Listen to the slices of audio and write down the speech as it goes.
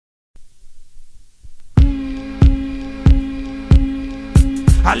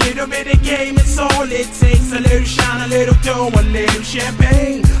A little bit of game is all it takes. A little shine, a little dough, a little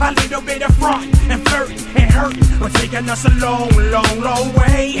champagne. A little bit of front and flirting and hurting, but taking us a long, long, long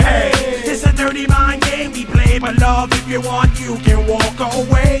way. Hey, it's a dirty mind game we play, but love, if you want, you can walk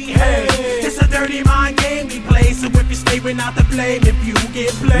away. Hey, it's a dirty mind game we play, so if you stay, we're not to blame if you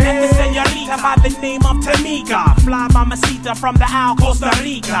get played. Senorita by the name of Tamika, fly mamacita from the Isle Costa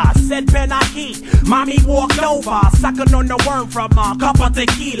Rica. Said Ben Aki, mommy walked over, sucking on the worm from a cup of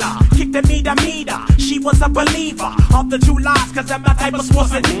tequila. Kicked the meter, she was a believer of the two lies, cause I'm the type of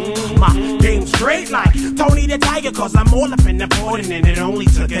sports that my game straight like Tony the Tiger, cause I'm all up in the morning and it only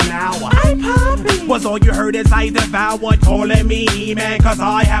took an hour. I'm popping. Was all you heard as I devoured, calling me E-Man cause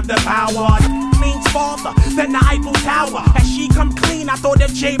I have the power. Means farther than the Eiffel Tower. As she come clean, I thought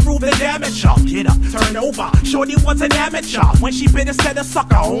that J ruled the damage. Get up, turn over. Shorty was an amateur. When she bit instead of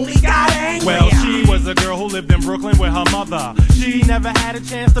sucker, only got angry. Well, she was a girl who lived in Brooklyn with her mother. She never had a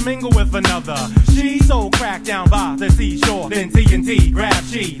chance to mingle with another. She sold crack down by the seashore. Then TNT grabbed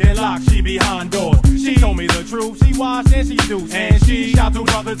she, then locked she behind doors. She told me the truth, she washed and she deuced. And she shot two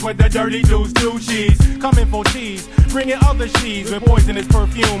brothers with the dirty deuce. Two she's coming for cheese, bringing other she's with poisonous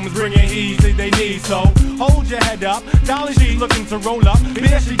perfumes, bringing heat they need. So hold your head up, darling, she's looking to roll up.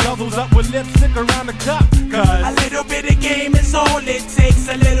 Beer she guzzles up with lipstick around the cup. Cause a little bit of game is all it takes.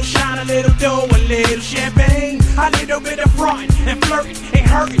 A little shine, a little dough, a little champagne. A little bit of front and flirting and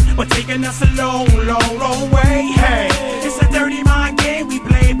hurting, but taking us a long, long, long way. Hey, it's a dirty mind game we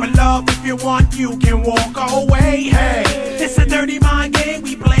play, but love, if you want, you can walk away. Hey, it's a dirty mind game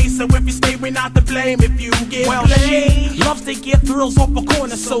we play, so if you stay, we're not to blame if you get played. She loves to get thrills off a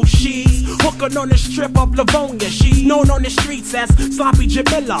corner, so she's hooking on the strip of Livonia. She's known on the streets as Sloppy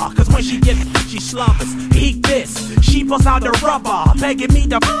Jamila, cause when she gets, she slobbers. Eat this, she pulls out the rubber, begging me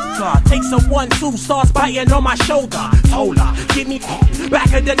to her. Takes a 1-2, starts biting on my shoulder. Told her, give me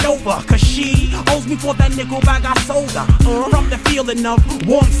back of the Nova, cause she owes me for that nickel bag I sold her. From the feeling of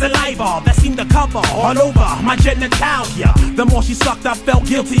warm saliva that seemed to cover all over my genitalia. The more she sucked, I felt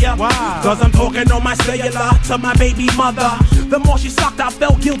guiltier. Wow. Cause I'm talking on my cellular to my baby mother. The more she sucked, I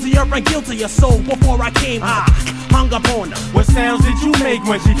felt guiltier and guiltier. So before I came, I hung up on her. what sounds did you make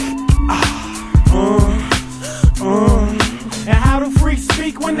when she and how do freaks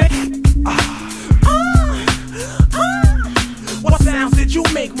speak when they what sounds did you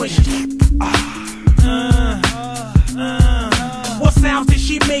make when she what sounds did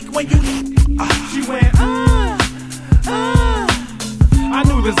she make when you she went I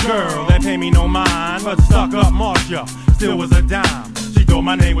knew this girl that paid me no mind, but stuck up Marcia still was a dime. She thought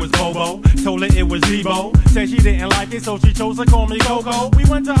my name was Bobo, told her it was Debo. Said she didn't like it, so she chose to call me Coco. We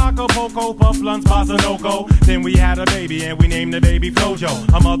went to Acapulco, puff blunts, Paso Loco. Then we had a baby, and we named the baby Flojo.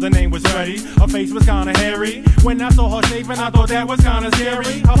 Her mother name was Freddie, her face was kinda hairy. When I saw her shaving, I thought that was kinda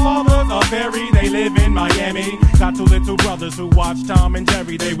scary. Her father's a fairy, they live in Miami. Got two little brothers who watched Tom and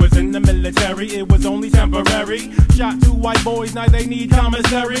Jerry. They was in the military, it was only temporary. Shot two white boys, now they need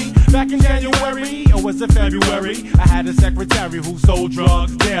commissary. Back in January, or was it February? I had a secretary who sold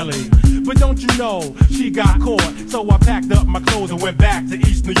drugs daily. But don't you know, she got caught. So I packed up my clothes and went back to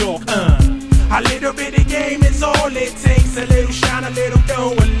East New York. A little bit of game is all it takes. A little shine, a little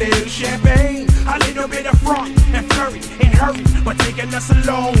dough, a little champagne. A little bit of front and flirting and hurting, but taking us a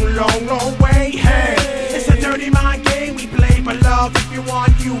long, long, long way. Hey, it's a dirty mind game we play, but love, if you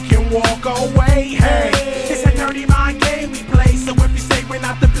want, you can walk away. Hey, it's a dirty mind game we play, so if you stay, we're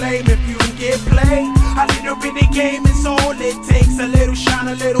not to blame if you get played. A little bit of game is all it takes. A little shine,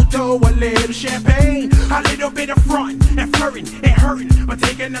 a little dough, a little champagne. A little bit of front and flirting and hurting, but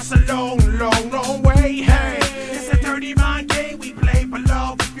taking us a long, long, long way. Hey, it's a dirty mind game we play, but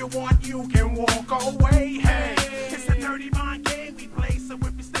love.